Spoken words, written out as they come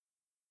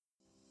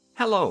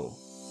Hello,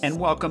 and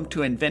welcome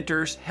to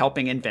Inventors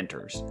Helping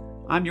Inventors.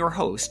 I'm your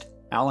host,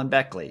 Alan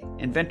Beckley,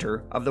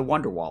 inventor of the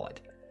Wonder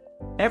Wallet.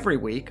 Every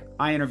week,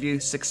 I interview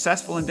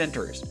successful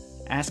inventors,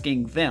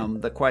 asking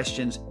them the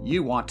questions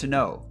you want to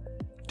know.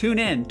 Tune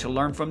in to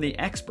learn from the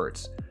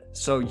experts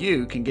so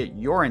you can get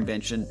your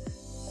invention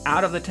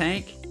out of the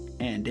tank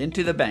and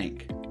into the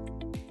bank.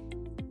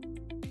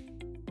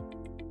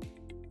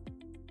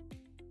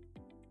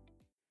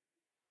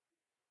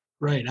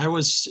 Right. I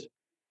was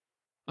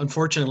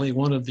unfortunately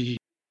one of the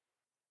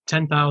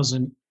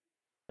 10,000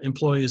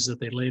 employees that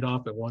they laid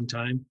off at one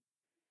time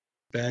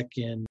back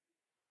in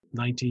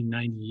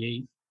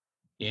 1998.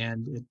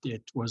 And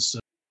it was,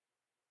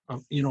 a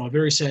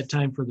very sad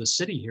time for the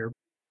city here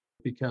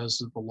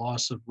because of the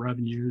loss of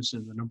revenues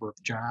and the number of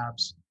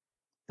jobs.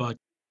 But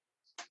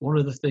one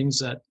of the things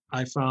that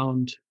I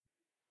found,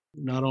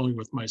 not only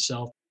with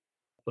myself,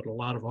 but a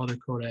lot of other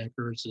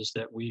Kodakers, is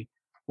that we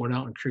went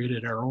out and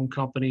created our own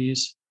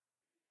companies.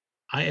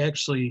 I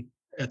actually,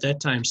 at that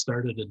time,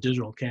 started a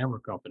digital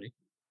camera company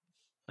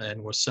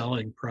and was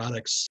selling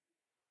products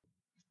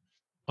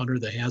under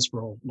the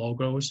Hasbro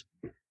logos,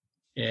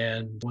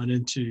 and went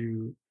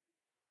into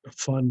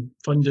fun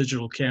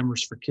digital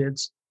cameras for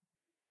kids.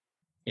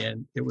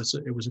 And it was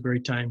a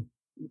great time,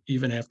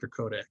 even after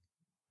Kodak.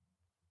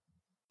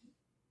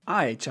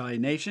 IHI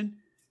Nation,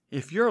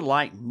 if you're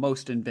like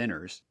most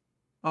inventors,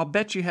 I'll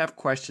bet you have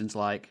questions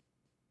like,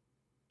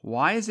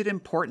 why is it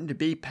important to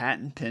be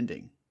patent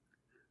pending?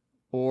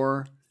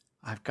 Or,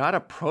 I've got a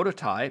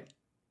prototype,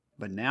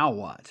 but now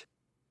what?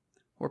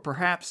 Or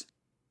perhaps,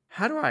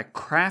 how do I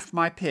craft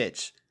my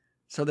pitch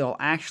so they'll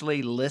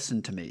actually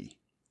listen to me?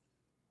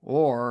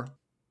 Or,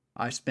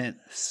 I spent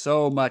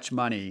so much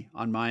money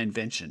on my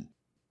invention,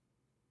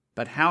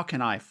 but how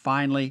can I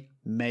finally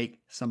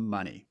make some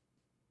money?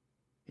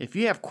 If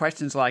you have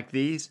questions like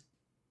these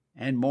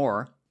and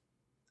more,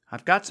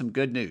 I've got some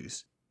good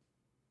news.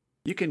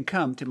 You can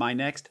come to my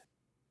next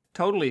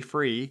totally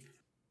free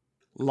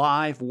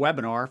live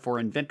webinar for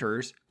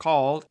inventors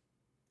called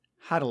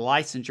How to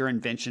License Your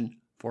Invention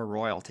for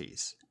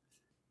Royalties.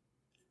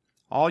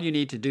 All you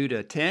need to do to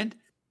attend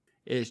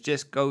is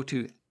just go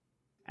to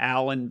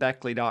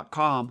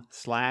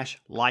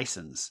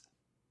alanbeckley.com/license.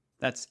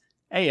 That's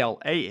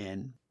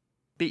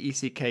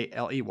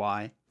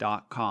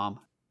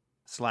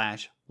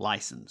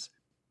ALANBECKLEY.com/license.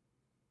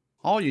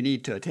 All you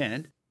need to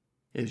attend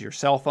is your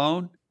cell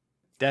phone,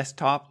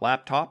 desktop,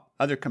 laptop,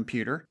 other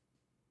computer.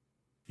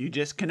 You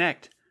just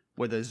connect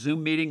with a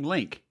Zoom meeting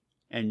link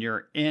and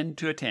you're in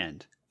to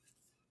attend.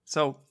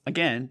 So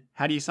again,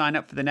 how do you sign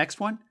up for the next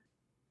one?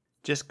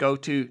 Just go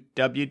to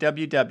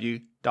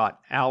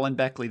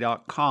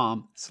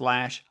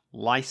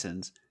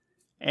www.alanbeckley.com/license,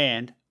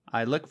 and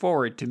I look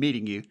forward to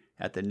meeting you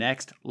at the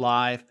next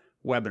live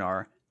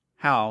webinar,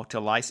 How to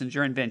License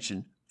Your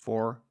Invention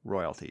for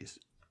Royalties.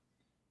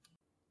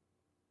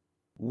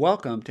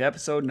 Welcome to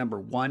episode number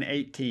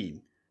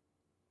 118.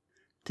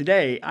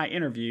 Today I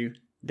interview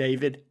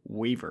David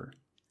Weaver.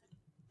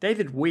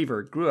 David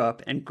Weaver grew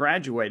up and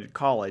graduated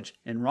college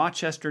in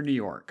Rochester, New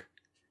York.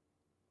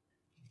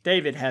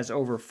 David has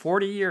over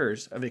 40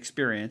 years of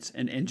experience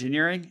in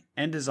engineering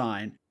and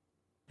design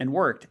and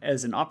worked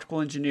as an optical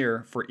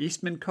engineer for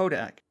Eastman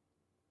Kodak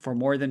for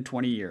more than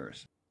 20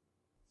 years.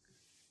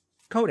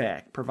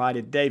 Kodak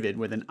provided David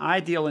with an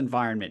ideal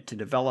environment to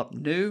develop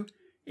new,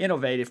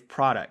 innovative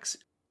products,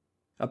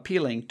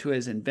 appealing to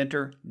his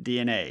inventor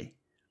DNA.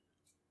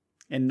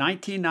 In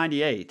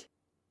 1998,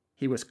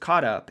 he was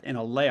caught up in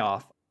a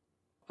layoff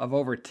of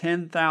over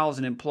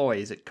 10,000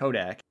 employees at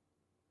Kodak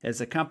as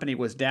the company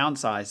was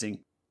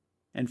downsizing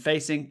and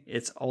facing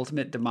its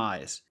ultimate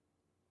demise,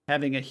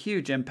 having a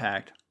huge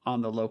impact on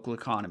the local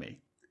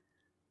economy.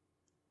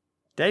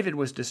 David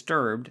was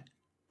disturbed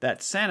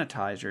that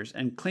sanitizers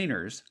and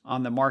cleaners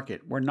on the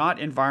market were not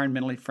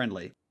environmentally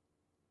friendly,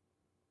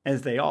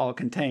 as they all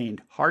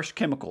contained harsh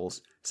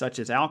chemicals such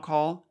as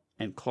alcohol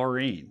and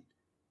chlorine.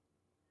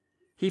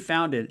 He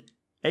founded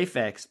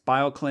Afex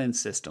BioCleanse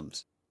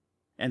Systems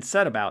and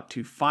set about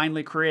to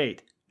finally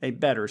create a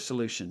better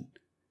solution,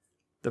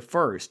 the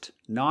first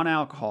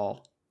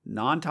non-alcohol,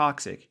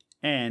 non-toxic,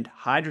 and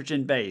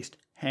hydrogen-based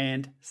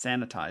hand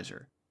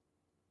sanitizer.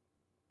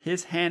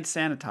 His hand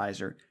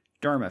sanitizer,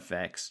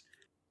 Dermafex,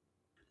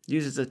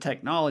 uses a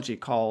technology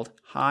called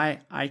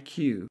High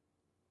IQ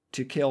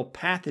to kill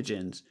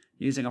pathogens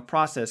using a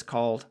process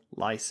called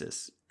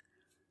lysis.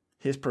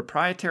 His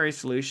proprietary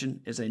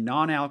solution is a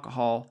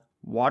non-alcohol,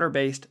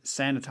 water-based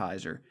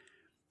sanitizer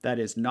that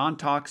is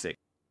non-toxic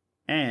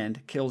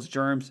and kills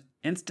germs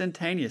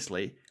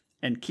instantaneously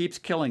and keeps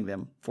killing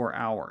them for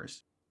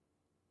hours.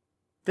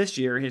 This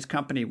year, his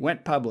company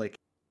went public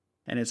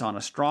and is on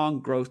a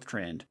strong growth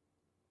trend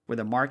with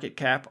a market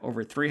cap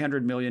over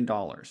 $300 million.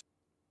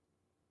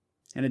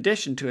 In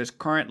addition to his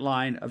current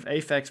line of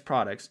Afex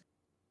products,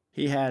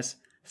 he has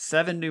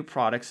 7 new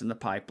products in the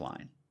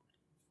pipeline.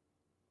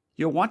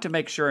 You'll want to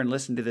make sure and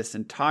listen to this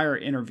entire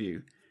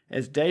interview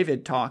as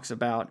David talks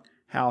about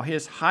how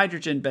his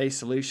hydrogen-based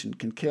solution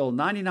can kill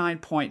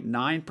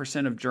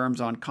 99.9% of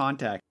germs on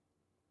contact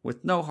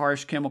with no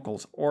harsh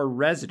chemicals or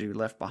residue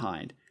left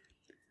behind.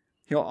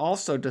 He'll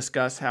also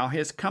discuss how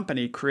his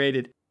company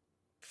created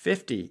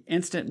 50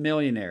 instant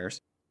millionaires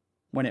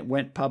when it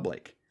went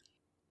public.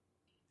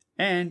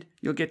 And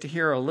you'll get to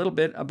hear a little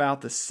bit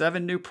about the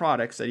 7 new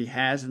products that he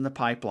has in the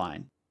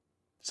pipeline.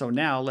 So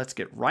now let's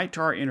get right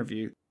to our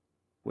interview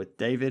with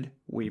David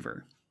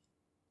Weaver.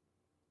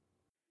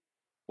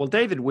 Well,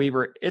 David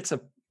Weaver, it's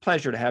a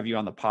pleasure to have you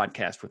on the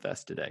podcast with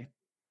us today.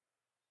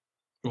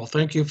 Well,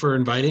 thank you for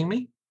inviting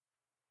me.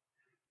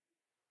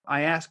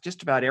 I ask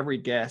just about every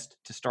guest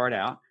to start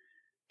out,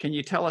 can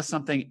you tell us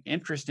something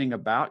interesting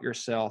about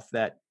yourself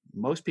that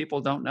most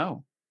people don't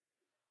know?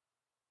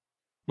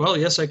 Well,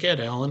 yes, I can,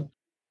 Alan.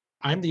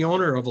 I'm the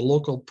owner of a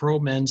local pro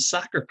men's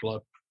soccer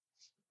club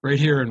right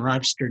here in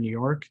Rochester, New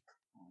York.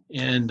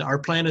 And our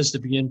plan is to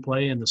begin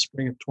play in the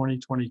spring of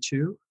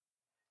 2022.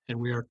 And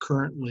we are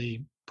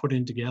currently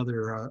putting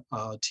together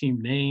a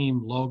team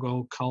name,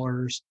 logo,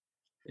 colors,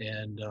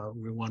 and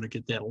we want to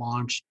get that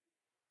launched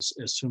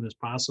as soon as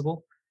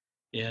possible.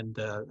 And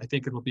I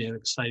think it'll be an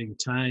exciting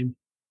time.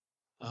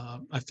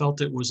 I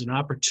felt it was an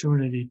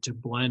opportunity to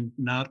blend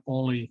not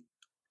only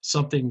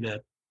something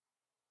that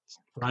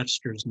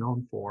Rochester is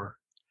known for,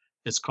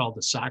 it's called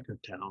the Soccer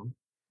Town,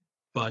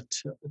 but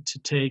to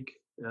take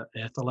an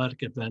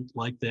athletic event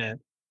like that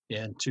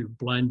and to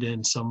blend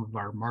in some of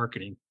our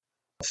marketing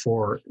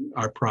for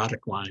our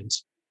product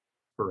lines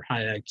for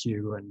High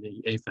IQ and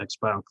the Afex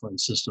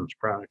BioCleanse Systems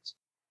products.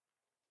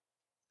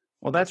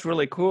 Well, that's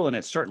really cool, and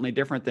it's certainly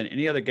different than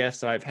any other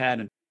guests I've had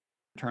in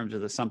terms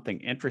of the something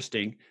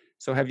interesting.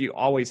 So have you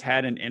always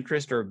had an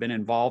interest or been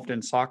involved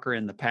in soccer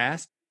in the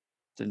past?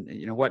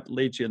 And what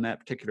leads you in that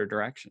particular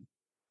direction?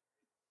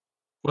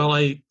 Well,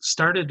 I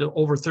started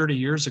over 30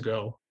 years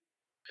ago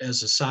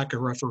as a soccer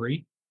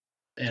referee,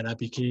 and I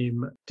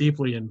became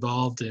deeply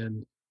involved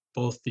in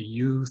both the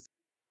youth,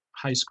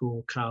 high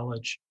school,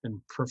 college,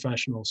 and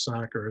professional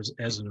soccer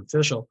as an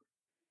official.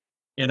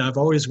 And I've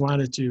always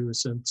wanted to,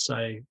 since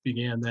I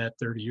began that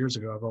 30 years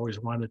ago, I've always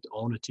wanted to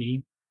own a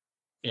team.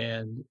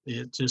 And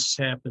it just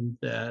happened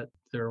that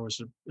there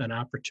was an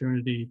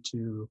opportunity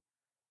to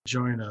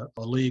join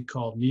a league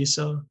called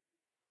NISA,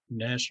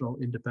 National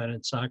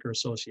Independent Soccer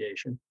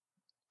Association.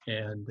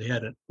 And they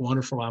had a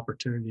wonderful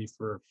opportunity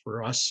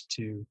for us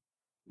to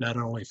not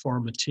only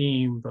form a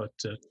team, but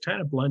to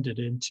kind of blend it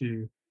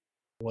into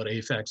what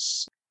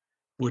Afex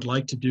would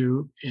like to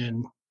do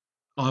in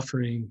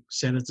offering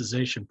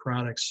sanitization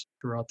products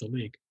throughout the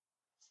league.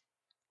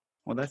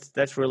 Well,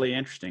 that's really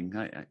interesting.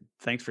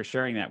 Thanks for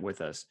sharing that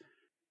with us.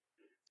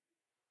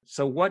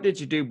 So what did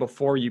you do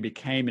before you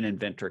became an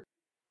inventor?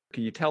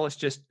 Can you tell us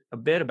just a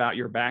bit about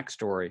your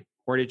backstory?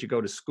 Where did you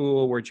go to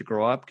school? Where did you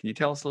grow up? Can you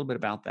tell us a little bit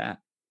about that?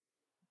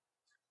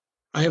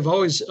 I have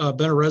always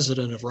been a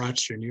resident of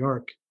Rochester, New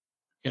York,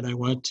 and I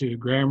went to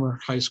grammar,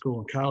 high school,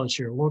 and college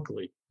here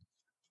locally.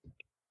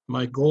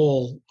 My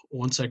goal,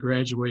 once I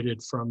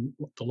graduated from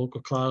the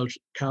local college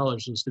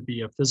was to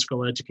be a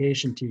physical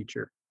education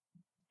teacher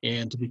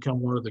and to become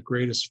one of the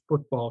greatest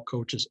football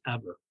coaches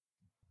ever.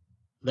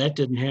 That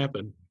didn't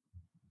happen,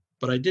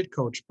 but I did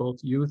coach both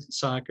youth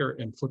soccer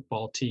and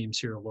football teams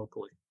here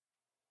locally.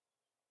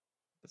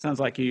 It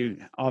sounds like you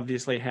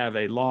obviously have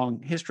a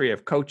long history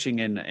of coaching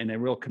and a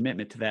real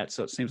commitment to that.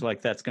 So it seems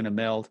like that's going to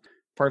meld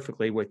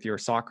perfectly with your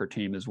soccer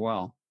team as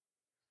well.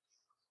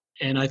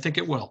 And I think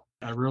it will.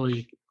 I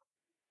really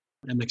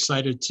am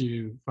excited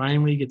to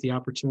finally get the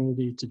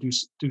opportunity to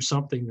do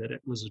something that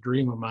it was a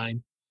dream of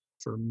mine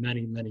for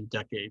many, many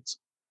decades.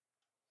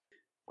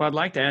 Well, I'd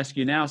like to ask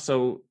you now,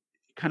 so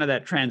kind of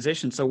that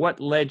transition. So what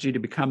led you to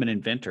become an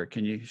inventor?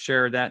 Can you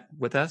share that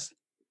with us?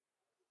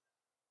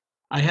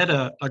 I had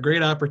a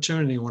great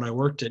opportunity when I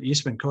worked at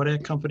Eastman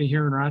Kodak Company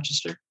here in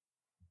Rochester.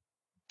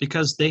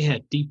 Because they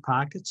had deep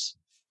pockets,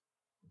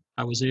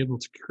 I was able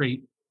to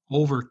create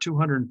over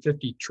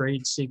 250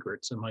 trade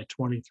secrets in my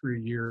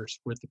 23 years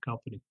with the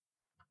company.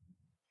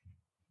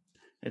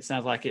 It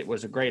sounds like it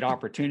was a great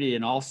opportunity,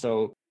 and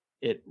also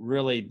it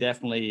really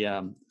definitely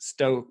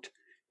stoked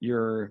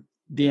your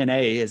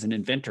DNA as an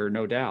inventor,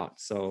 no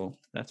doubt. So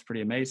that's pretty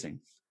amazing.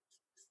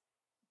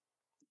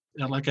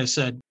 And like I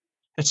said,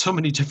 it's so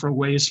many different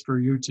ways for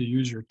you to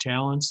use your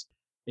talents.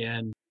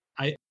 And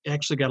I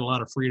actually got a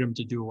lot of freedom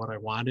to do what I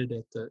wanted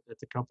at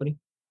the company.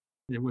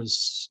 It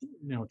was,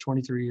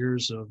 23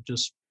 years of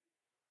just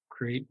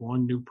create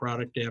one new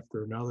product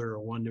after another or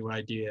one new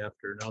idea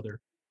after another.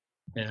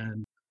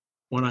 And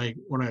when I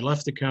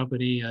left the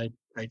company, I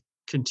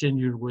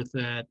continued with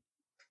that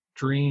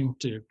dream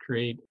to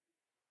create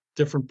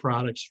different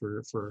products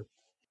for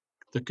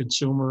the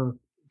consumer,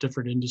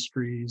 different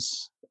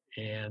industries,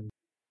 and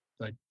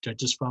I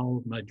just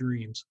followed my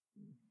dreams.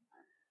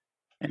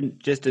 And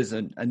just as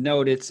a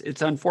note,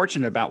 it's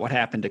unfortunate about what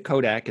happened to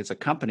Kodak as a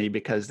company,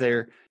 because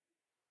they're,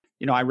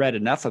 I read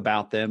enough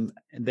about them.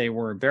 They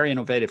were a very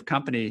innovative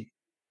company,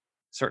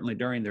 certainly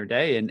during their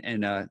day,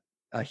 and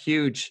a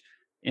huge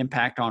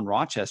impact on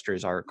Rochester,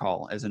 as I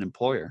recall, as an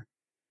employer.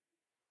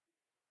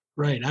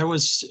 Right. I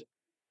was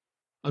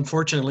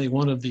unfortunately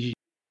one of the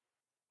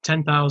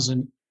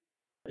 10,000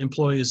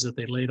 employees that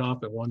they laid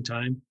off at one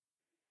time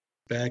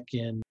back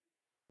in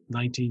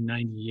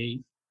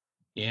 1998.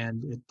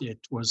 And it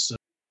was,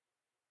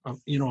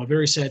 a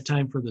very sad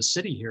time for the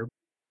city here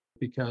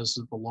because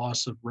of the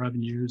loss of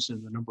revenues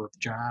and the number of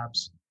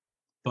jobs.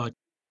 But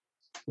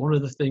one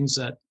of the things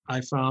that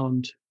I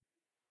found,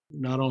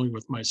 not only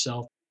with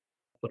myself,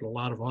 but a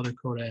lot of other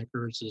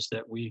Kodakers, is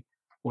that we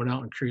went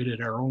out and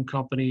created our own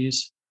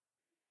companies.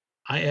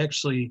 I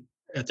actually,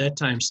 at that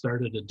time,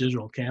 started a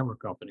digital camera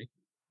company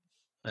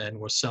and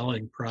was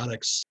selling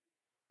products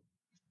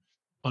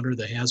under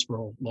the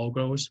Hasbro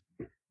logos,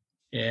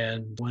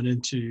 and went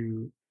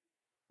into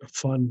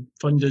fun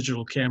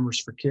digital cameras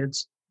for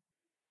kids.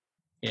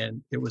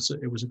 And it was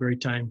a great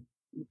time,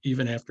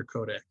 even after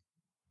Kodak.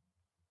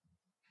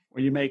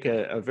 Well, you make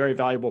a very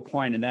valuable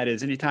point, and that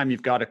is anytime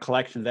you've got a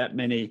collection of that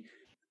many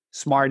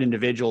smart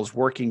individuals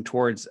working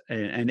towards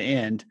an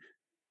end,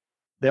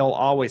 they'll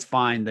always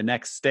find the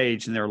next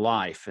stage in their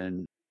life.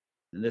 And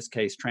in this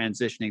case,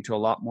 transitioning to a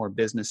lot more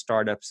business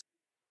startups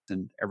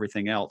and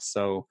everything else.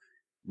 So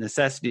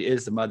necessity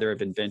is the mother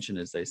of invention,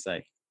 as they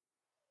say.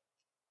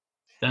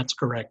 That's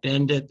correct.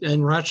 And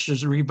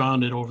Rochester's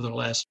rebounded over the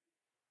last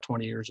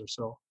 20 years or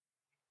so.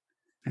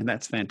 And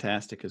that's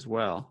fantastic as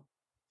well.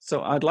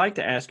 So I'd like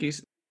to ask you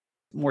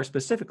more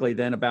specifically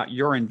then about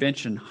your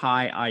invention,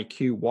 High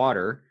IQ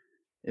Water.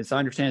 As I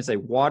understand, it's a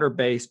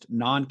water-based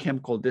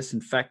non-chemical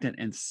disinfectant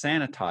and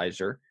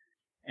sanitizer,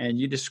 and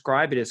you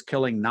describe it as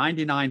killing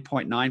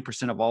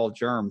 99.9% of all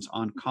germs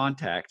on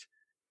contact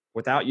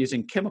without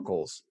using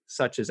chemicals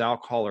such as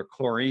alcohol or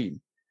chlorine.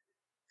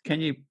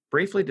 Can you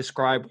briefly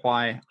describe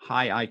why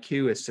High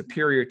IQ is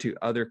superior to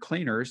other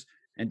cleaners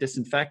and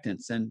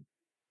disinfectants? And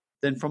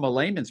then from a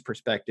layman's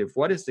perspective,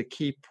 what is the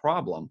key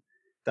problem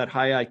that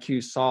High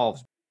IQ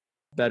solves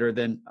better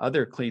than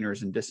other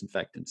cleaners and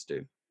disinfectants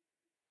do?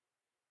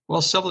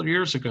 Well, several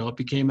years ago, it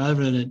became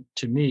evident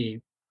to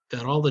me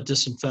that all the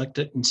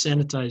disinfectant and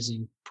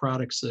sanitizing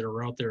products that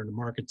are out there in the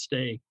market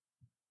today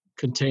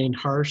contain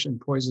harsh and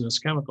poisonous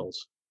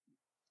chemicals.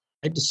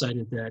 I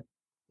decided that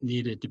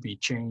needed to be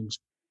changed,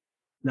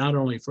 not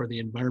only for the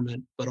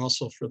environment, but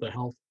also for the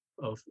health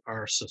of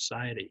our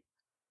society.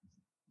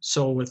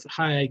 So with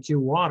High IQ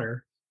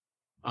Water,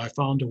 I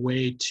found a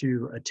way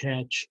to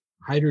attach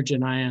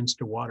hydrogen ions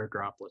to water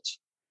droplets.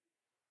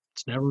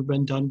 It's never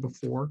been done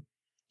before.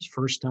 It's the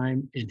first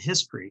time in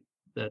history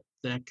that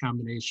that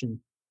combination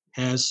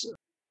has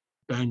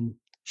been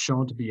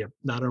shown to be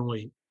not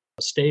only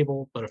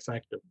stable, but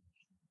effective.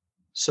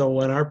 So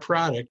when our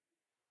product,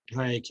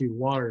 High IQ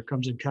Water,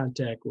 comes in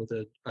contact with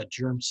a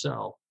germ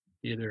cell,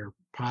 either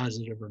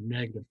positive or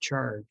negative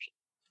charge,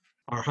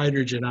 our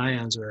hydrogen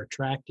ions are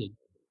attracted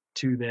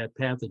to that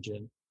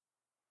pathogen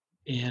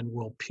and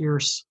will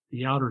pierce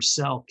the outer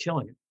cell,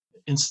 killing it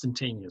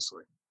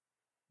instantaneously.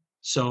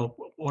 So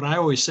what I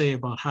always say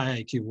about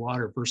High IQ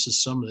Water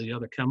versus some of the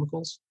other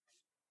chemicals,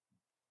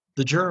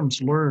 the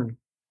germs learn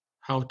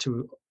how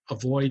to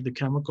avoid the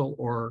chemical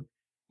or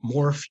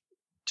morph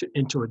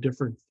into a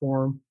different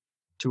form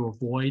to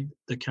avoid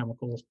the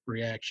chemical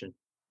reaction.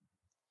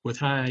 With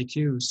High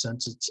IQ,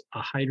 since it's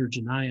a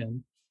hydrogen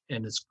ion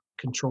and it's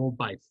controlled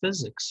by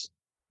physics,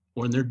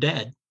 when they're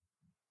dead,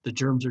 the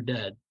germs are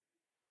dead.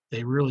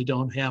 They really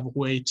don't have a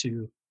way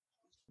to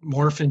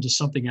morph into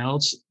something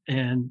else.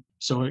 And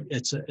so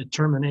it's a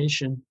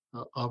termination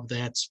of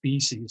that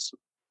species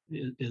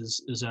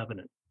is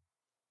evident.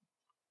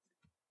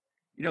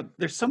 You know,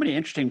 there's so many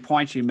interesting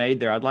points you made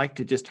there. I'd like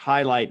to just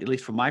highlight, at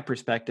least from my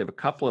perspective, a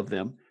couple of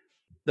them.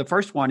 The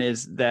first one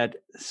is that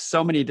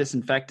so many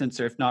disinfectants,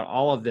 or if not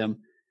all of them,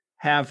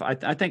 have,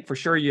 I think for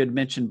sure you had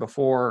mentioned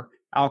before,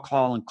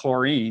 alcohol and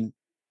chlorine,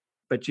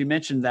 but you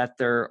mentioned that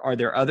are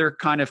there other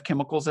kind of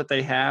chemicals that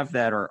they have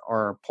that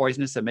are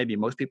poisonous that maybe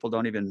most people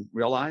don't even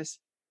realize?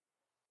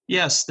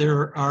 Yes,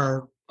 there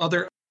are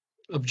other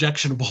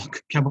objectionable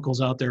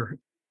chemicals out there.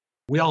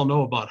 We all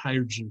know about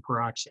hydrogen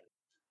peroxide.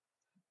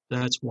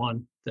 That's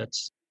one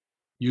that's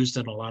used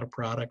in a lot of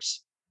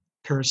products.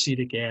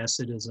 Peracetic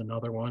acid is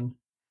another one.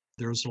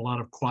 There's a lot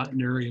of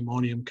quaternary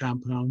ammonium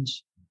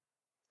compounds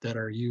that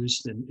are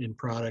used in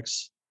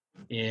products.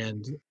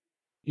 And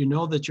you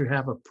know that you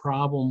have a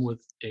problem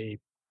with a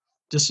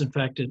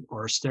disinfectant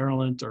or a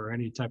sterilant or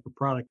any type of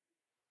product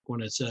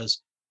when it says,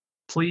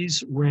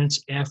 please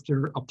rinse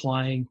after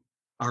applying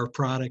our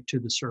product to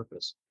the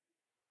surface.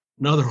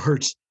 In other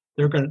words,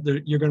 you're going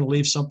to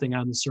leave something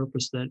on the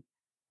surface that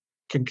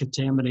can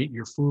contaminate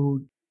your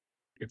food.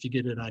 If you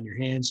get it on your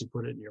hands, you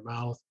put it in your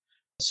mouth.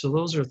 So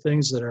those are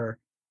things that are,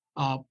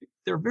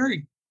 they're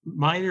very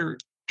minor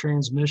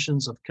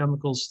transmissions of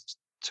chemicals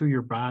to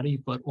your body,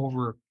 but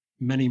over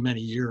many, many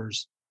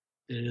years,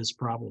 it is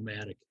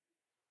problematic.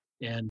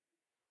 And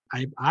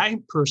I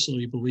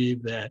personally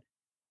believe that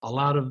a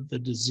lot of the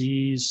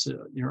disease,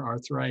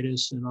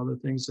 arthritis and other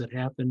things that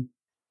happen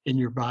in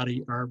your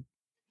body are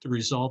the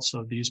results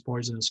of these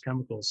poisonous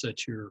chemicals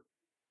that you're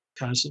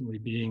constantly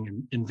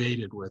being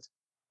invaded with.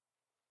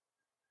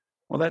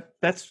 Well,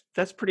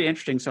 that's pretty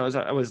interesting. So as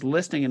I was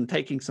listening and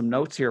taking some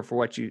notes here for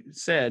what you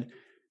said,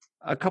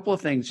 a couple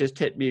of things just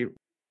hit me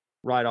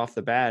right off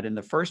the bat. And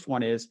the first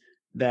one is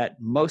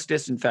that most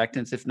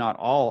disinfectants, if not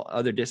all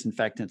other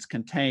disinfectants,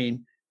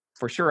 contain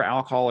for sure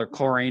alcohol or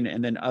chlorine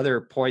and then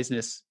other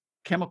poisonous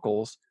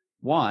chemicals,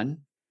 one,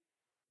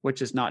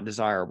 which is not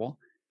desirable,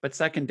 but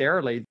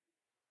secondarily,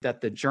 that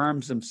the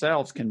germs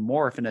themselves can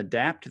morph and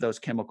adapt to those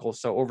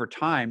chemicals. So over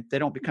time, they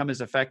don't become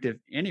as effective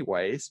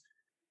anyways.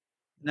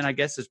 And then I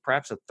guess is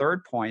perhaps a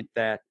third point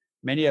that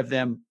many of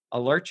them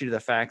alert you to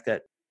the fact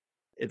that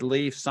it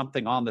leaves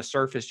something on the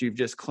surface you've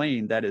just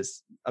cleaned that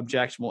is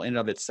objectionable in and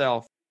of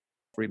itself,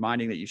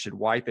 reminding that you should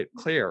wipe it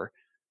clear.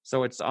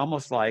 So it's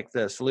almost like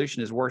the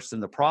solution is worse than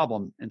the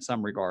problem in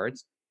some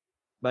regards.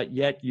 But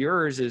yet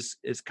yours is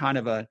kind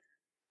of a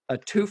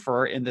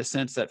twofer in the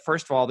sense that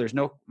first of all, there's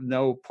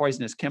no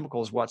poisonous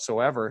chemicals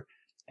whatsoever,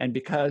 and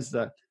because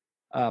the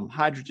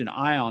hydrogen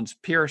ions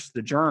pierce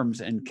the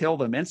germs and kill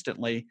them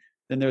instantly,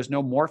 then there's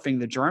no morphing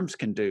the germs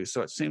can do.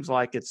 So it seems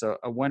like it's a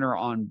winner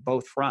on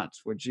both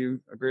fronts. Would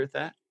you agree with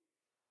that?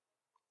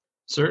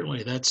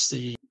 Certainly, that's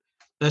the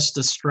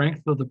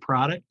strength of the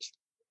product.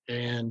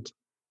 And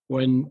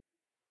when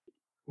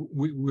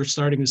we're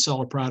starting to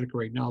sell a product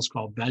right now, it's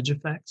called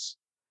VegEffects,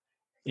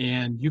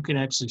 and you can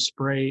actually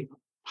spray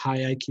high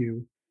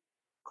IQ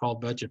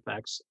called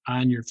VegEffects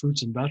on your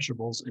fruits and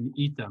vegetables and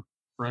eat them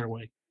right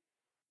away.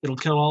 It'll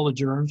kill all the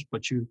germs,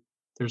 but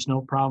there's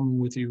no problem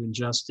with you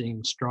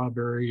ingesting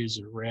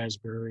strawberries or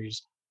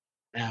raspberries,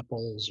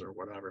 apples or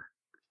whatever.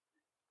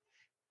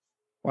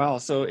 Wow.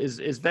 So is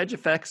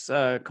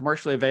VegEffects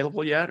commercially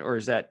available yet, or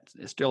is that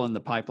still in the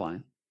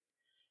pipeline?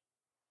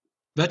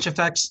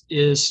 VegEffects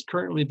is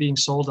currently being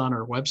sold on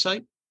our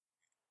website,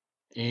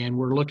 and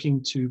we're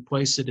looking to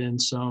place it in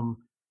some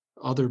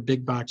other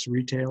big box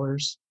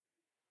retailers.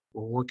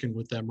 We're working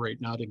with them right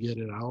now to get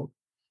it out,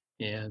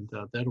 and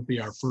that'll be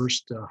our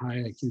first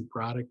high IQ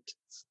product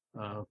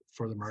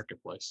for the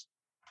marketplace.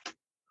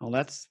 Well,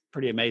 that's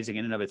pretty amazing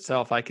in and of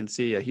itself. I can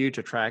see a huge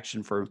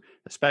attraction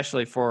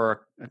especially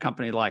for a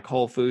company like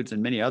Whole Foods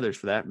and many others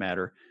for that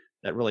matter,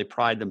 that really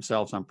pride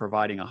themselves on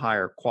providing a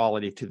higher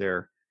quality to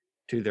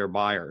their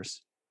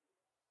buyers.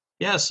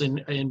 Yes,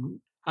 and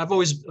I've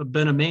always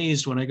been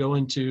amazed when I go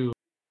into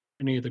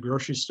any of the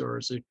grocery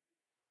stores.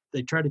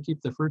 They try to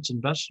keep the fruits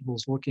and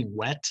vegetables looking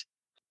wet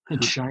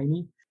and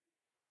shiny,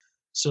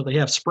 so they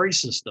have spray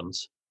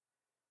systems.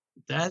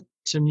 That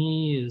to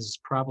me is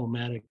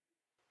problematic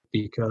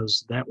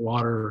because that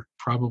water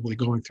probably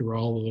going through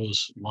all of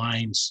those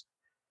lines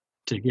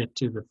to get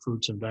to the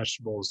fruits and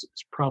vegetables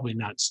is probably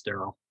not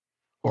sterile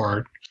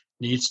or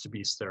needs to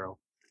be sterile.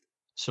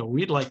 So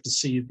we'd like to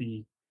see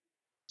the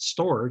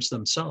stores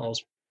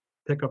themselves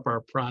pick up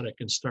our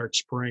product and start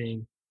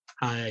spraying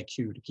high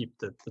IQ to keep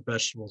the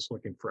vegetables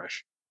looking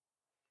fresh.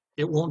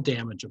 It won't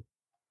damage them.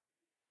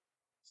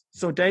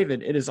 So,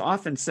 David, it is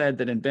often said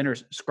that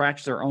inventors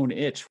scratch their own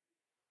itch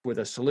with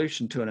a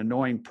solution to an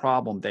annoying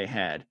problem they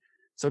had.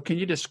 So, can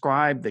you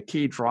describe the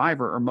key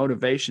driver or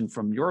motivation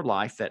from your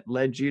life that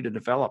led you to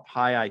develop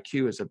high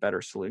IQ as a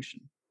better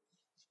solution?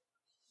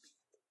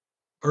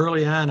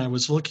 Early on, I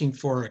was looking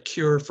for a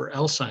cure for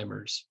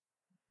Alzheimer's.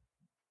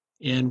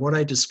 And what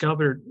I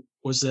discovered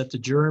was that the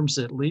germs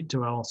that lead to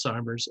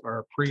Alzheimer's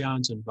are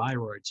prions and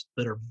viroids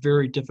that are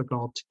very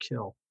difficult to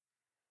kill.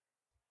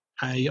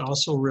 I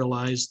also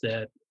realized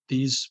that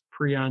these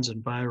prions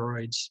and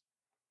viroids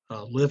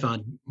live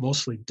on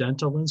mostly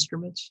dental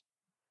instruments.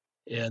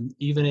 And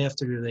even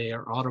after they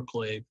are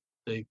autoclaved,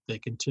 they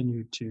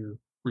continue to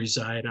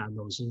reside on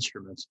those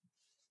instruments.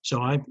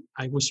 So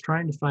I was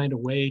trying to find a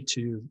way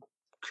to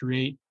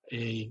create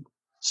a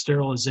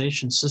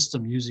sterilization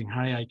system using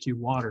high IQ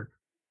water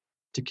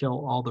to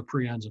kill all the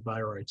prions and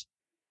viroids.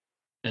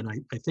 And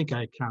I think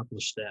I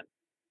accomplished that.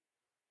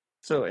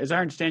 So, as I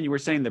understand, you were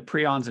saying the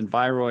prions and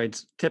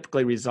viroids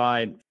typically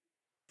reside,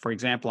 for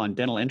example, on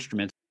dental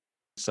instruments.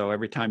 So,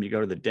 every time you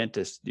go to the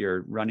dentist,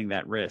 you're running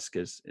that risk.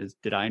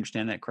 Did I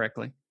understand that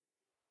correctly?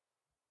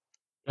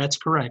 That's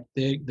correct.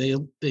 They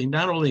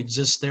not only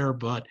exist there,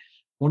 but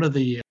one of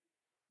the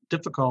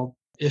difficult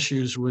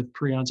issues with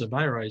prions and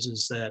viroids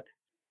is that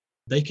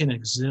they can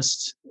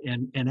exist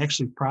and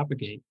actually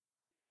propagate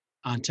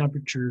on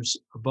temperatures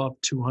above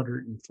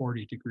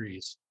 240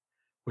 degrees,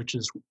 which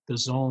is the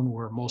zone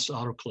where most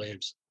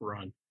autoclaves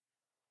run.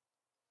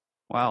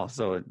 Wow.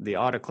 So, the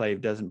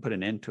autoclave doesn't put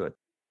an end to it.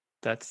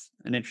 That's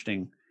an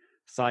interesting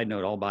side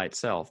note all by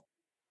itself.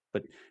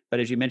 But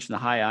as you mentioned, the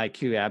high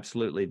IQ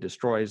absolutely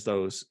destroys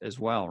those as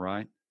well,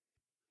 right?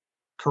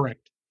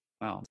 Correct.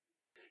 Wow.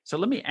 So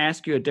let me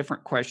ask you a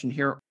different question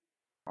here.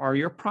 Are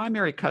your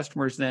primary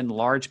customers then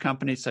large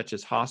companies such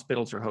as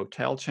hospitals or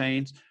hotel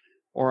chains,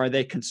 or are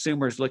they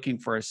consumers looking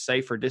for a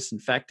safer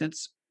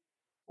disinfectants,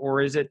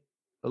 or is it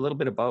a little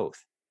bit of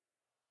both?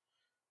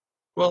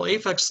 Well,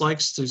 Apex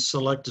likes to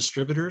select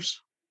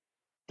distributors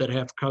that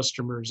have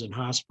customers in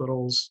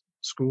hospitals,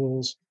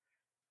 schools,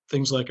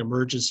 things like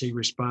emergency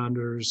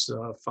responders,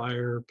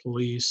 fire,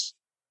 police,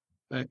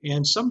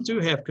 and some do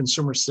have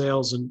consumer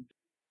sales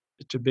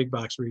to big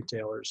box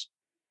retailers,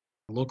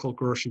 local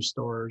grocery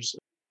stores,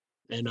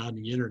 and on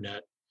the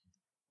internet.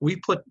 We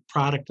put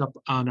product up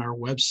on our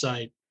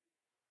website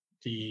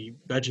the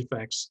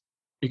VegEffects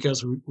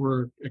because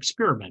we're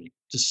experimenting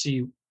to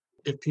see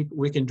if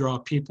we can draw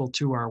people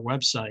to our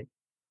website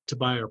to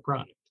buy our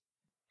product.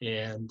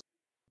 And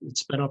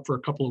it's been up for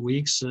a couple of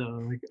weeks.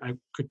 I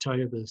could tell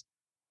you this,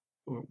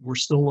 we're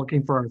still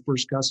looking for our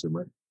first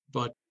customer,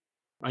 but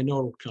I know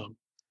it'll come.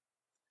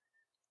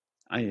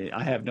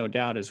 I have no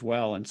doubt as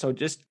well. And so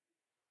just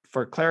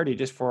for clarity,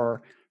 just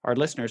for our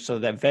listeners, so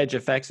that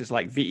VegEffects is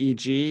like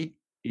VEG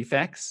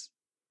effects?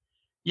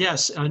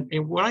 Yes, and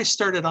when I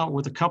started out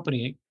with the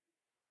company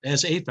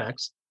as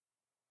Aphex,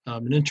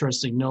 an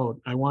interesting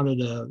note, I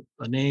wanted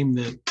a name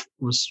that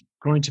was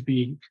going to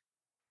be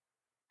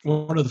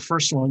one of the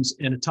first ones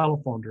in a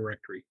telephone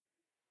directory.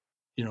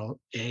 You know,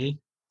 A.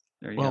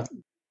 There you Well, go.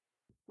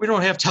 we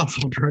don't have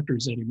telephone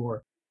directories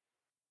anymore.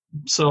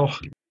 So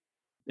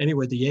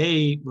anyway, the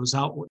A was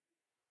out.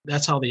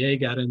 That's how the A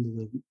got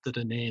into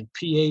the name.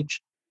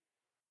 pH,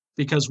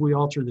 because we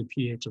alter the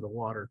pH of the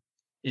water,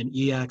 and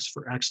EX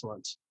for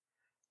excellence.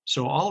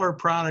 So all our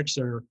products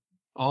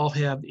all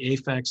have the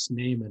Aphex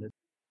name in it.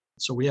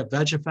 So we have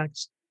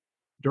VegEffects,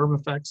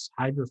 Dermafex,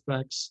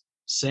 Hydrofex,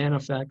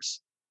 Sanifex,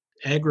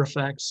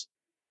 Agrifex.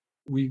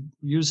 We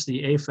use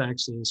the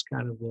Aphex as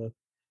kind of the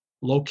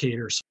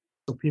locator.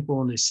 So people,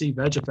 when they see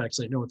VegEffects,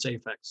 they know it's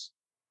Aphex.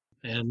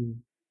 And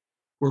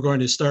we're going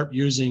to start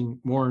using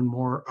more and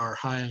more our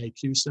high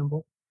IQ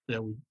symbol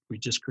that we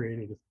just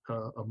created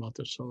a month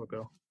or so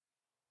ago.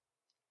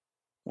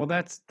 Well,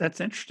 that's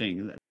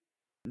interesting.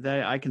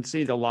 That I can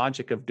see the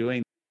logic of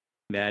doing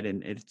that,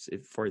 and it's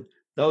for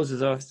those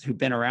of us who've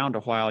been around a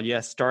while.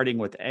 Yes, starting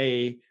with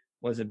A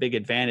was a big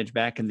advantage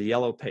back in the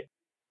yellow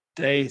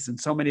days, and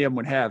so many of them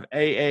would have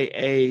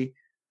AAA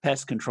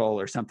pest control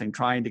or something,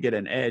 trying to get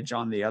an edge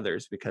on the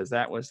others because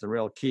that was the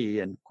real key.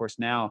 And of course,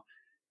 now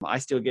I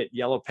still get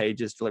yellow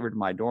pages delivered to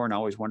my door, and I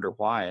always wonder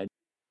why. I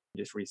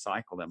just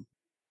recycle them.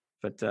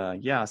 But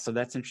yeah, so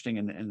that's interesting,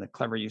 and the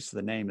clever use of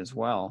the name as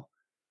well.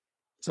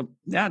 So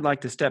now I'd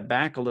like to step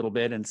back a little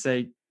bit and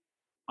say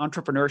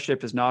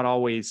entrepreneurship is not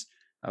always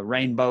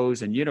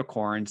rainbows and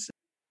unicorns,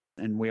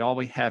 and we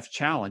always have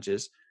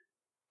challenges.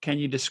 Can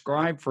you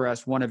describe for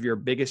us one of your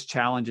biggest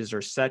challenges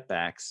or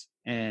setbacks,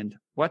 and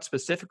what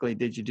specifically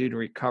did you do to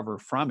recover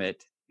from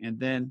it? And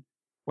then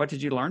what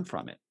did you learn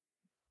from it?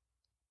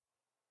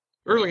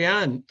 Early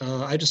on,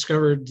 I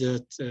discovered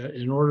that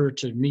in order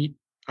to meet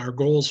our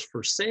goals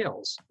for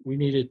sales, we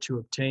needed to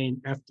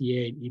obtain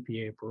FDA and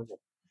EPA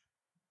approval.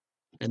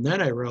 And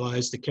then I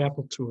realized the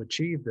capital to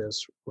achieve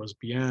this was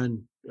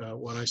beyond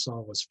what I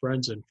saw was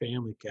friends and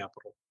family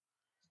capital.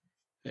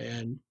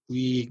 And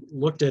we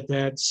looked at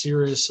that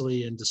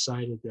seriously and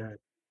decided that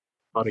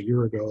about a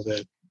year ago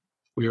that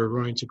we were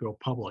going to go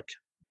public.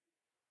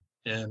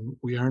 And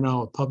we are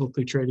now a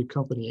publicly traded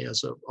company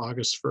as of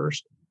August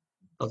 1st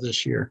of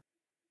this year.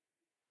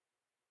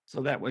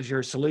 So that was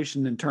your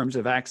solution in terms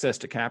of access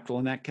to capital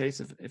in that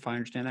case, if I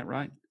understand that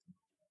right?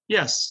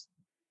 Yes,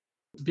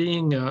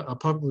 being a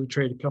publicly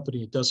traded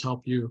company, it does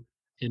help you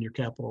in your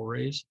capital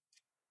raise,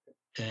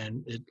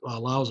 and it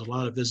allows a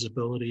lot of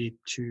visibility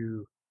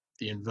to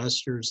the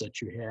investors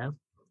that you have.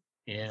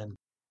 And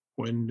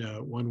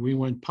when we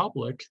went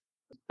public,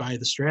 by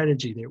the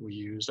strategy that we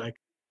used, I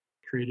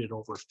created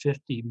over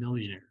 50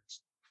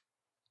 millionaires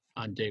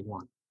on day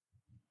one.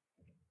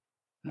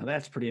 Now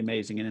that's pretty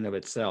amazing in and of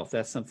itself.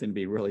 That's something to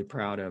be really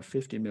proud of.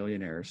 50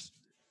 millionaires.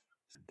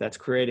 That's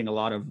creating a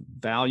lot of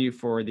value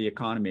for the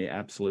economy.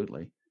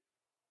 Absolutely.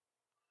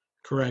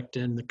 Correct.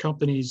 And the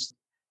company's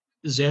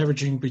is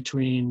averaging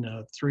between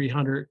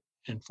 300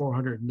 and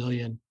 400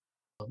 million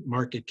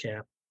market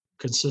cap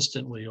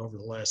consistently over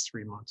the last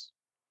 3 months.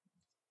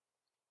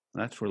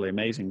 That's really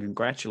amazing.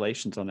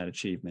 Congratulations on that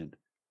achievement.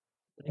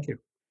 Thank you.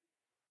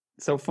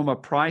 So from a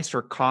price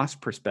or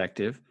cost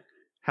perspective,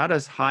 how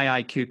does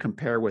high IQ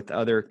compare with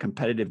other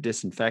competitive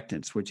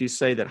disinfectants? Would you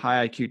say that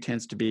high IQ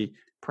tends to be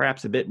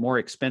perhaps a bit more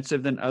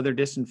expensive than other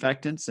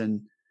disinfectants?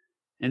 And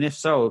if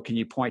so, can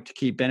you point to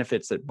key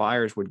benefits that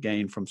buyers would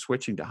gain from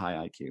switching to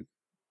high IQ?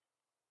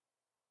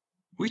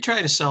 We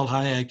try to sell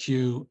high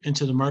IQ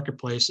into the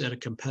marketplace at a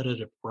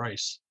competitive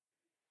price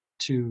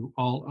to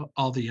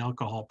all the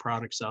alcohol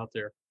products out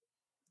there.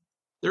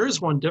 There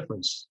is one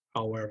difference,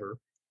 however.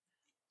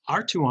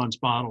 Our 2-ounce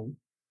bottle,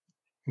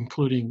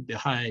 including the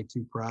high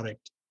IQ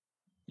product,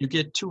 you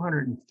get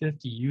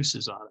 250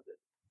 uses out of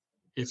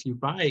it. If you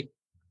buy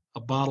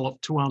a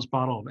 2-ounce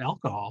bottle of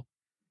alcohol,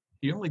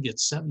 you only get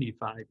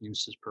 75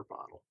 uses per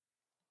bottle.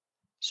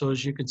 So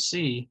as you can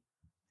see,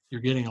 you're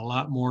getting a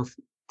lot more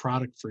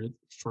product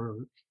for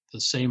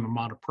the same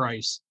amount of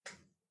price.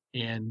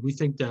 And we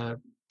think that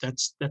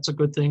that's a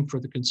good thing for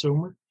the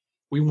consumer.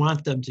 We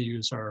want them to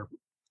use our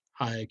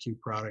high IQ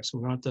products. We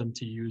want them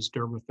to use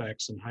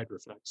Dermafex and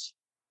Hydrofex.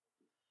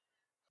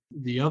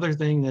 The other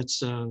thing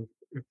that's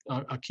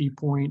a key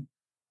point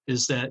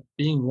is that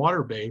being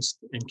water-based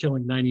and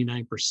killing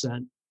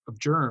 99% of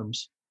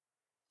germs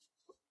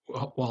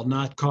while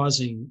not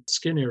causing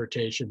skin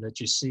irritation that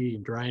you see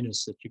and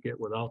dryness that you get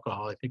with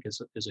alcohol, I think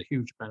is a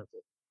huge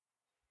benefit.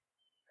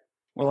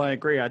 Well, I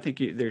agree. I think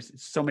there's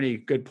so many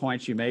good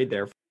points you made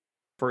there.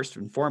 first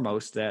and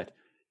foremost that,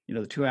 the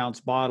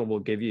 2-ounce bottle will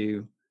give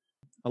you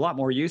a lot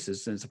more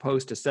uses as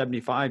opposed to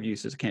 75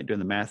 uses. I can't do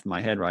the math in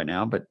my head right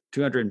now, but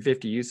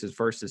 250 uses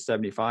versus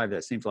 75,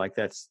 that seems like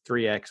that's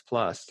 3x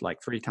plus,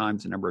 like 3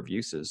 times the number of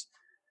uses.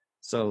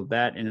 So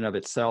that in and of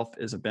itself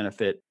is a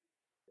benefit.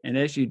 And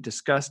as you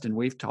discussed and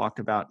we've talked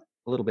about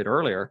a little bit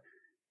earlier,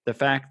 the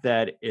fact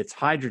that it's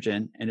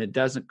hydrogen and it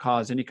doesn't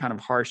cause any kind of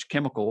harsh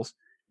chemicals,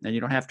 and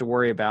you don't have to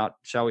worry about,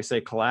 shall we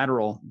say,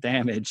 collateral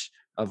damage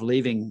of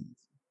leaving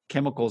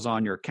chemicals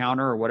on your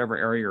counter or whatever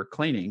area you're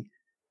cleaning.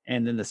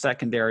 And then the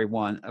secondary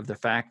one of the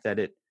fact that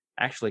it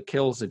actually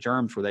kills the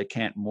germs where they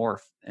can't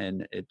morph,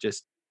 and it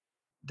just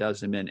does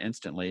them in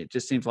instantly. It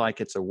just seems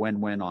like it's a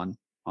win-win on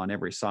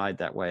every side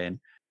that way. And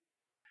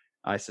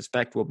I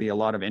suspect will be a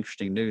lot of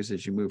interesting news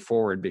as you move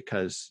forward,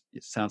 because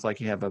it sounds like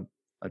you have a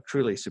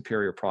truly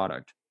superior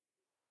product.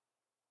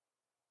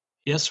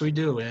 Yes, we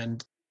do.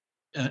 And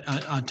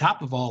on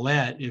top of all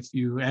that, if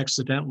you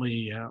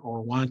accidentally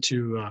or want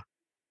to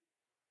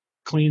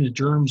clean the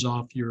germs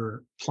off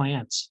your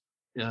plants,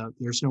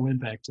 there's no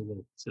impact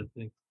to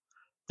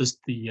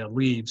the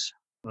leaves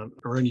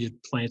or any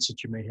plants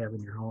that you may have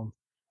in your home.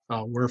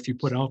 Where if you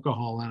put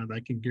alcohol on it, I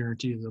can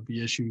guarantee you there'll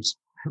be issues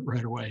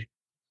right away.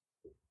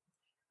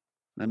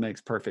 That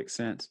makes perfect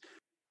sense.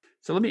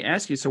 So let me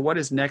ask you, so what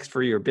is next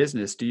for your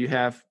business? Do you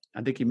have,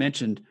 I think you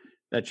mentioned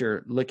that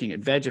you're looking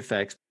at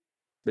VegEffects,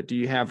 but do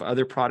you have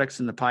other products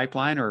in the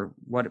pipeline, or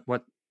what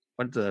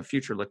does the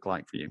future look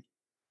like for you?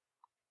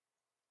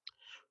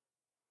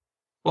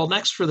 Well,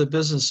 next for the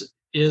business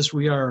is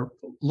we are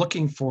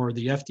looking for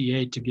the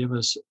FDA to give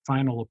us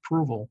final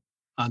approval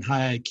on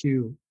High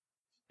IQ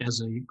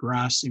as a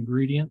GRAS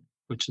ingredient,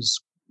 which is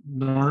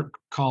not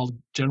called,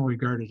 generally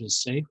regarded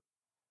as safe.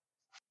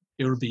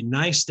 It would be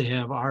nice to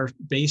have our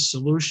base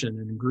solution,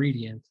 an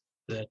ingredient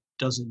that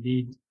doesn't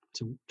need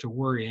to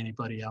worry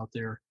anybody out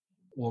there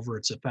over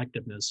its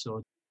effectiveness.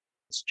 So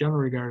it's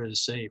generally regarded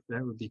as safe.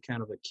 That would be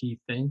kind of a key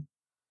thing.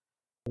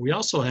 We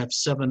also have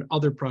 7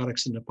 other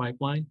products in the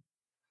pipeline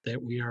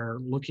that we are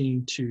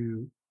looking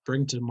to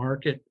bring to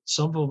market.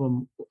 Some of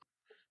them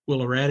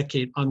will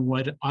eradicate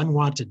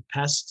unwanted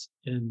pests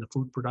in the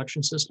food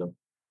production system.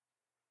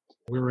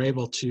 We were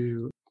able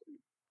to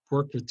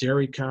work with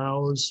dairy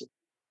cows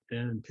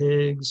and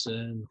pigs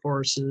and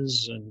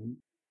horses and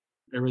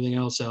everything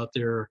else out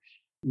there,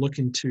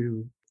 looking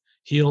to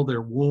heal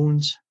their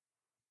wounds,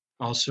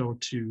 also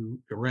to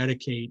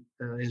eradicate,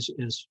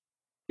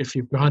 if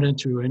you've gone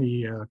into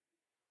any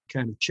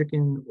kind of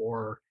chicken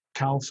or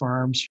cow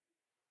farms,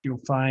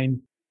 you'll find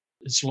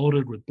it's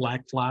loaded with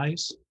black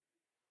flies,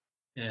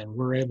 and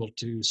we're able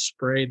to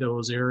spray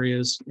those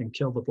areas and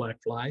kill the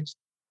black flies,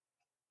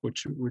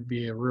 which would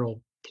be a real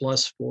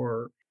plus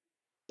for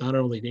not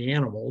only the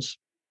animals,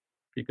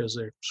 because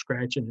they're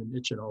scratching and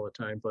itching all the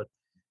time, but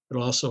it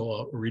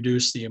also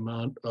reduce the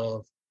amount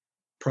of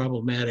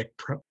problematic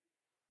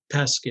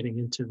pests getting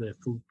into the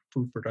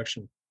food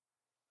production.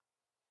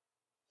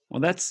 Well,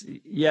 that's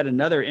yet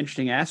another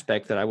interesting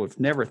aspect that I would have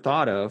never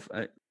thought of.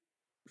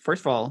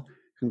 First of all,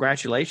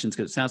 congratulations,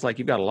 because it sounds like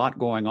you've got a lot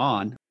going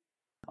on,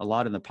 a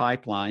lot in the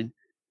pipeline.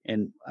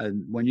 And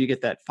when you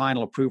get that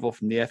final approval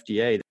from the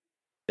FDA,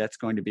 that's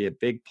going to be a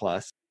big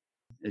plus.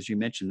 As you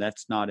mentioned,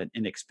 that's not an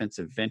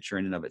inexpensive venture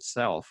in and of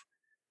itself.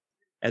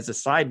 As a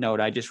side note,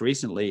 I just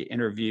recently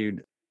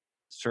interviewed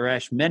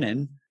Suresh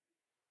Menon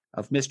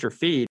of Mr.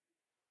 Feed,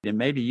 and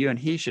maybe you and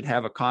he should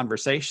have a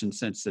conversation,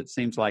 since it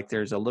seems like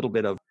there's a little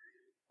bit of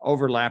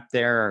overlap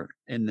there,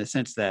 in the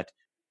sense that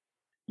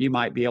you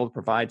might be able to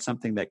provide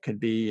something that could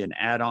be an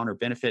add-on or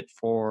benefit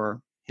for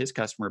his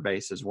customer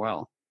base as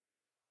well.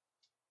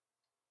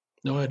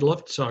 No, I'd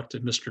love to talk to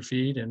Mr.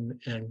 Feed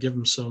and give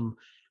him some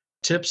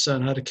tips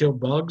on how to kill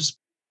bugs,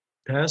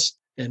 pests,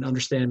 and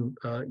understand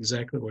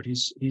exactly what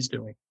he's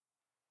doing.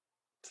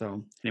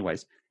 So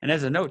anyways, and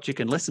as a note, you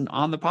can listen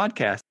on the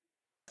podcast.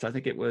 So I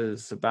think it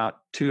was about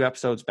 2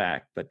 episodes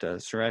back, but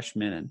Suresh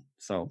Menon.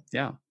 So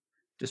yeah,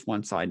 just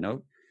one side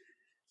note.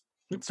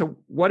 So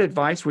what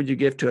advice would you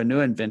give to a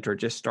new inventor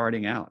just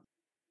starting out?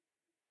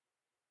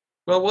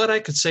 Well, what I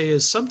could say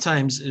is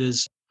sometimes it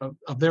is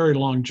a very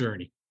long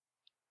journey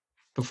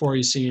before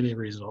you see any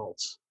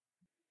results.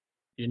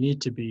 You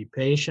need to be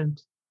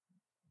patient,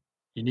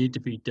 you need to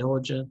be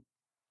diligent,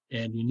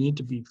 and you need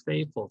to be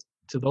faithful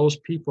to those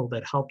people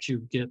that helped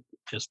you get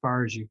as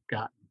far as you've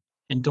gotten.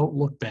 And don't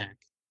look back.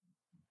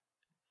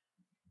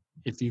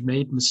 If you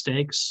made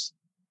mistakes,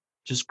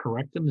 just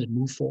correct them and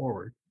move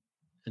forward.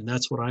 And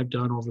that's what I've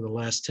done over the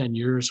last 10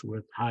 years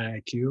with High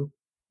IQ.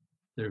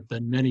 There have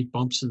been many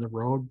bumps in the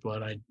road,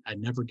 but I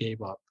never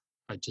gave up.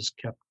 I just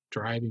kept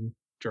driving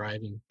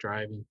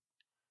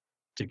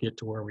to get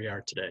to where we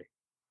are today.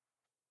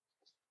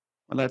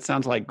 Well, that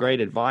sounds like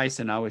great advice.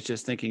 And I was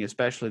just thinking,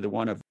 especially the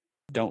one of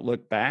don't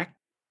look back,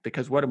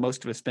 because what do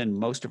most of us spend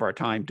most of our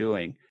time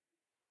doing?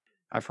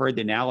 I've heard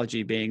the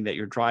analogy being that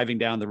you're driving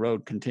down the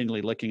road,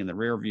 continually looking in the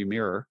rearview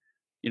mirror,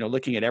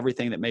 looking at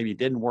everything that maybe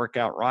didn't work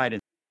out right,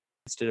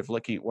 instead of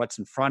looking at what's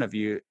in front of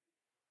you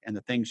and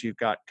the things you've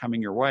got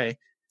coming your way.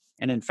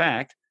 And in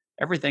fact,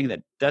 everything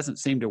that doesn't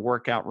seem to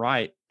work out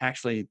right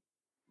actually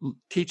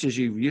teaches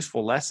you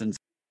useful lessons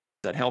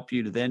that help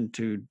you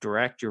to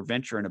direct your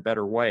venture in a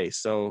better way.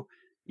 So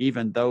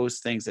even those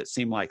things that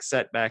seem like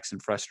setbacks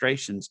and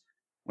frustrations,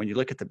 when you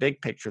look at the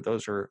big picture,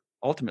 those are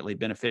ultimately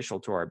beneficial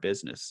to our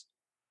business.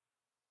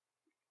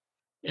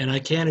 And I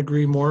can't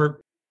agree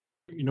more.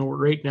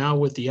 Right now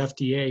with the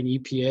FDA and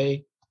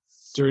EPA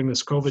during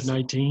this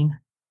COVID-19,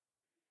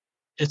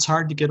 it's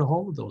hard to get a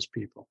hold of those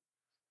people.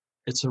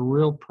 It's a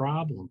real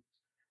problem.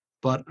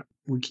 But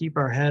we keep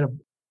our head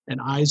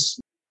and eyes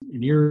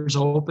and ears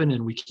open,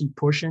 and we keep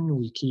pushing,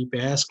 we keep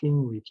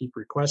asking, we keep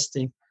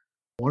requesting.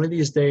 One of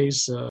these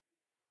days, the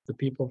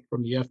people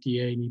from the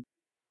FDA and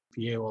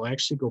EPA will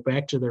actually go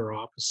back to their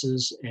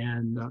offices,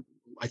 and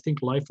I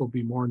think life will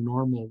be more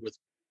normal with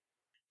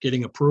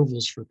getting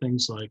approvals for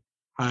things like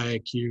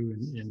HiIQ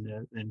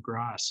and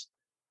GRAS.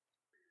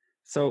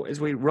 So as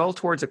we roll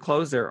towards a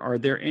close there, are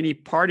there any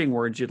parting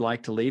words you'd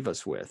like to leave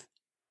us with?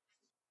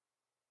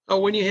 Oh,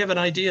 when you have an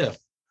idea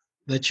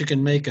that you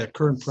can make a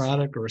current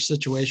product or a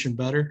situation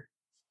better,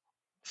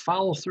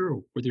 follow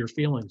through with your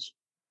feelings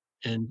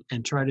and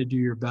try to do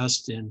your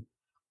best in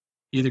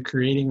either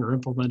creating or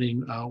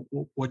implementing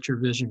what your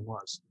vision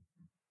was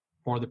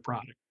for the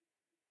product.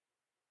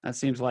 That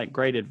seems like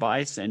great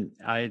advice. And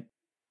I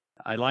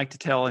like to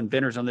tell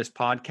inventors on this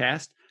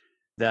podcast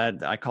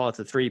that I call it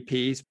the 3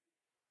 Ps: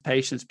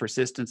 patience,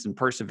 persistence, and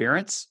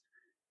perseverance.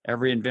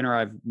 Every inventor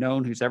I've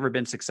known who's ever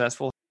been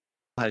successful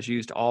has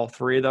used all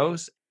 3 of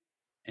those.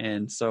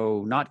 And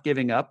so not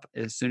giving up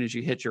as soon as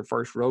you hit your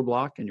first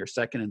roadblock and your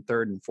second and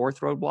third and fourth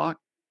roadblock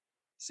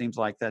seems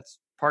like that's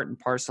part and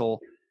parcel,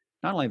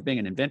 not only of being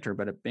an inventor,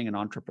 but of being an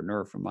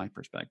entrepreneur from my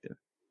perspective.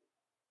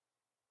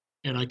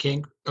 And I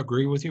can't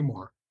agree with you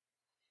more.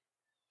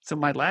 So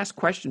my last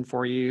question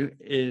for you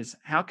is,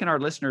 how can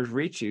our listeners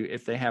reach you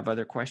if they have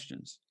other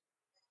questions?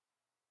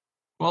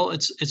 Well,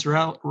 it's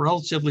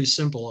relatively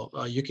simple.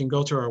 You can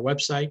go to our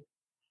website,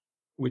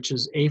 which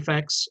is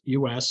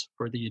APHEXUS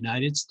for the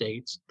United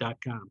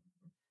States.com.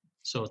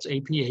 So it's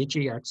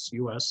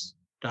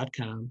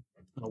APHEXUS.com.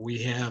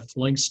 We have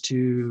links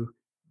to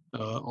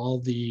all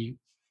the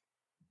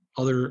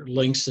other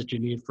links that you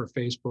need for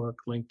Facebook,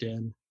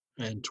 LinkedIn,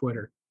 and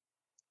Twitter.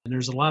 And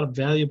there's a lot of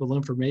valuable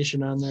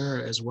information on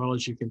there, as well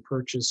as you can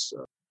purchase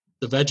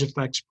the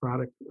VegEffects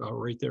product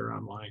right there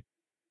online.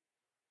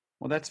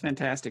 Well, that's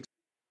fantastic.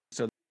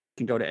 So you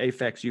can go to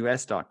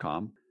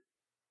aphexus.com.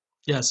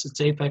 Yes,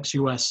 it's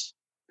APHEXUS.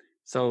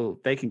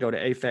 So they can go to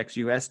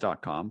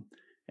aphexus.com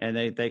and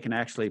they can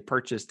actually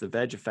purchase the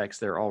VegEffects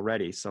there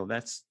already. So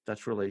that's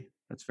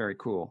very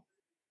cool.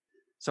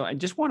 So I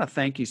just want to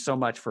thank you so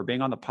much for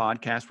being on the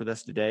podcast with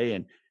us today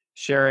and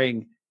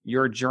sharing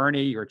your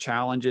journey, your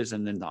challenges,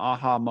 and then the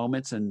aha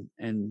moments and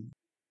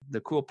the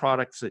cool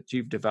products that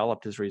you've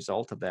developed as a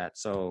result of that.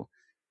 So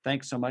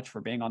thanks so much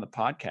for being on the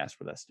podcast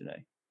with us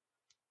today.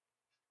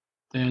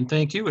 And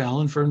thank you,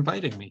 Alan, for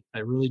inviting me. I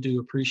really do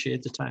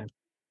appreciate the time.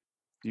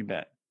 You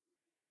bet.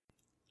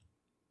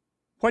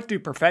 What do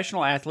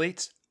professional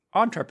athletes,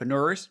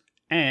 entrepreneurs,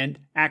 and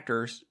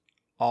actors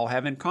all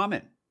have in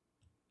common?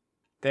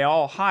 They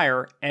all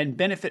hire and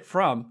benefit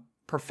from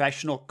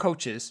professional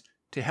coaches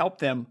to help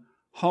them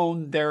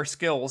hone their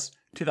skills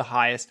to the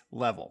highest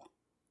level.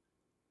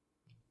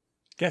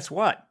 Guess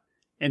what?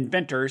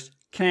 Inventors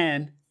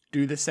can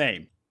do the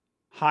same.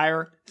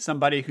 Hire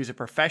somebody who's a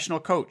professional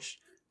coach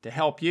to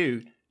help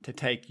you to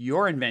take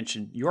your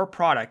invention, your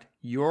product,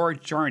 your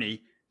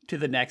journey to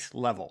the next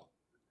level.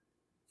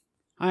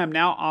 I am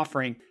now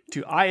offering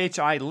to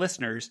IHI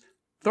listeners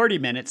 30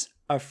 minutes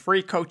of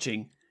free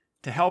coaching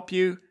to help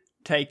you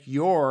take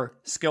your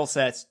skill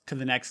sets to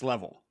the next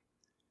level.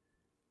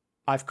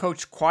 I've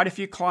coached quite a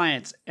few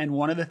clients, and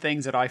one of the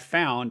things that I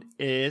found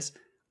is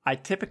I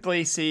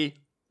typically see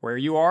where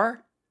you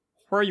are,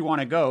 where you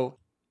want to go,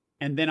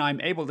 and then I'm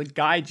able to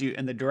guide you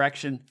in the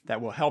direction that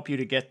will help you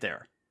to get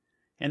there.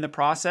 In the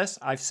process,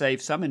 I've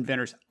saved some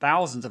inventors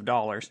thousands of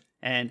dollars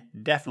and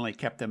definitely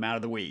kept them out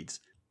of the weeds.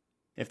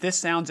 If this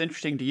sounds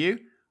interesting to you,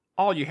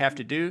 all you have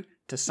to do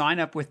to sign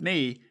up with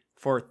me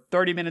for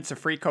 30 minutes of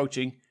free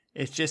coaching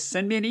is just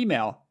send me an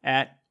email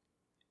at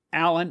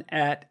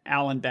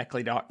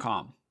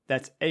alan@alanbeckley.com.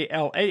 That's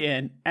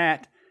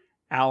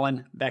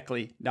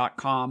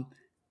ALAN@alanbeckley.com.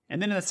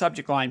 And then in the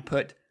subject line,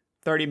 put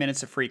 30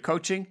 minutes of free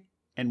coaching,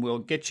 and we'll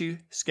get you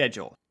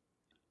scheduled.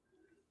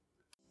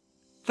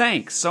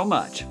 Thanks so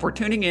much for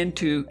tuning in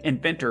to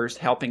Inventors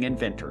Helping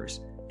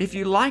Inventors. If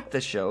you like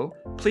the show,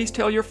 please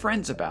tell your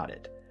friends about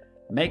it.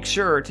 Make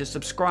sure to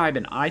subscribe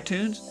in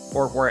iTunes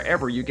or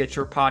wherever you get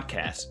your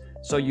podcasts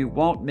so you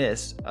won't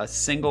miss a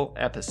single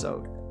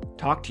episode.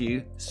 Talk to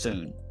you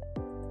soon.